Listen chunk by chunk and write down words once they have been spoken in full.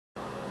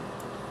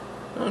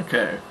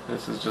Okay,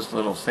 this is just a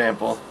little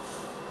sample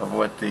of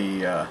what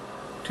the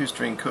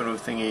two-string koto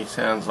thingy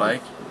sounds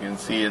like. You can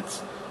see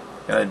it's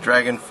got a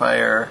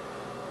Dragonfire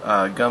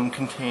gum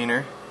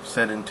container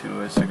set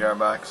into a cigar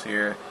box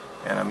here,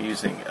 and I'm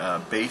using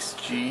a bass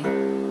G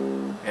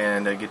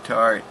and a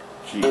guitar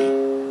G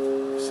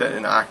set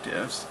in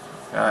octaves.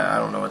 I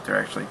don't know what they're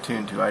actually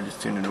tuned to. I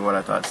just tuned into what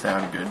I thought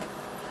sounded good.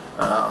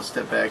 I'll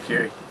step back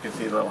here. You can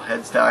see a little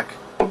headstock.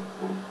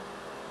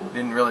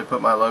 Didn't really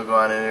put my logo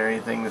on it or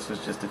anything. This was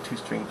just a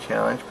two-string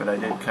challenge, but I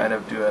did kind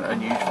of do an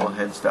unusual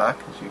headstock,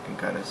 as you can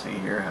kind of see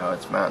here how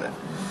it's mounted.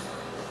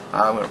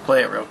 I'm going to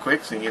play it real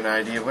quick so you get an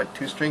idea of what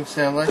two strings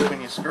sound like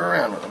when you screw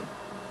around with them.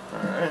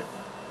 Alright.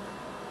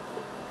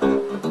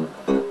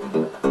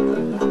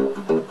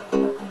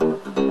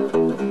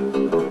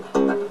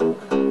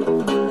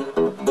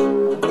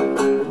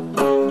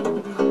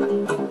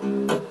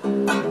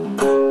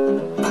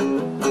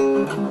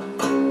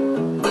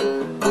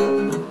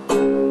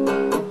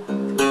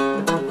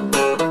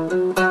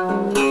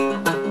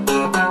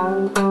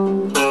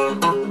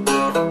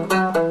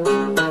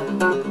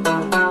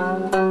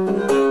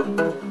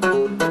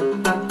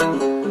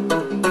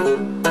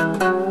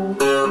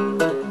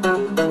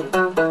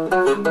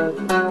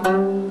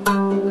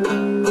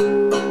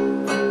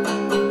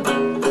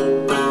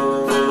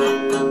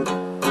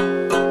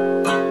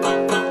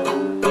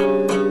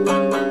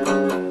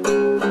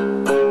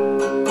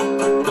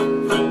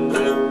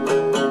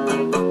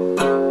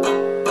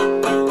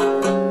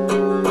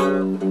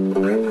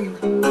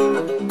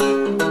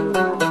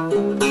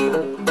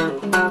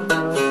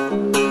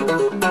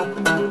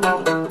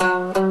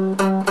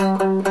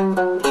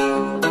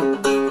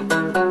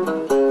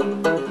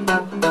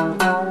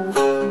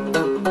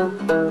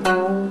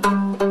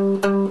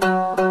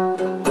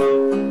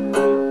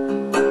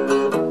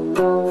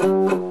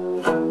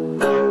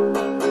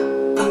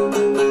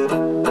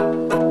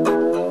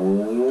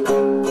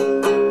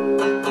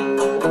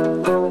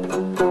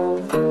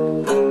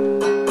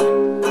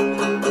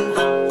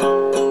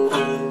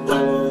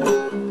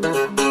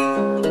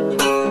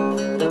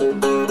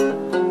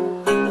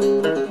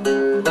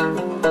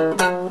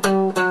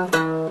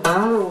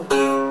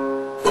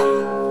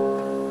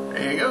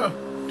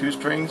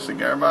 Two-string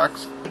cigar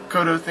box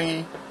koto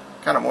thingy,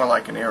 kind of more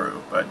like an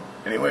arrow, but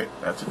anyway,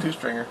 that's a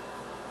two-stringer.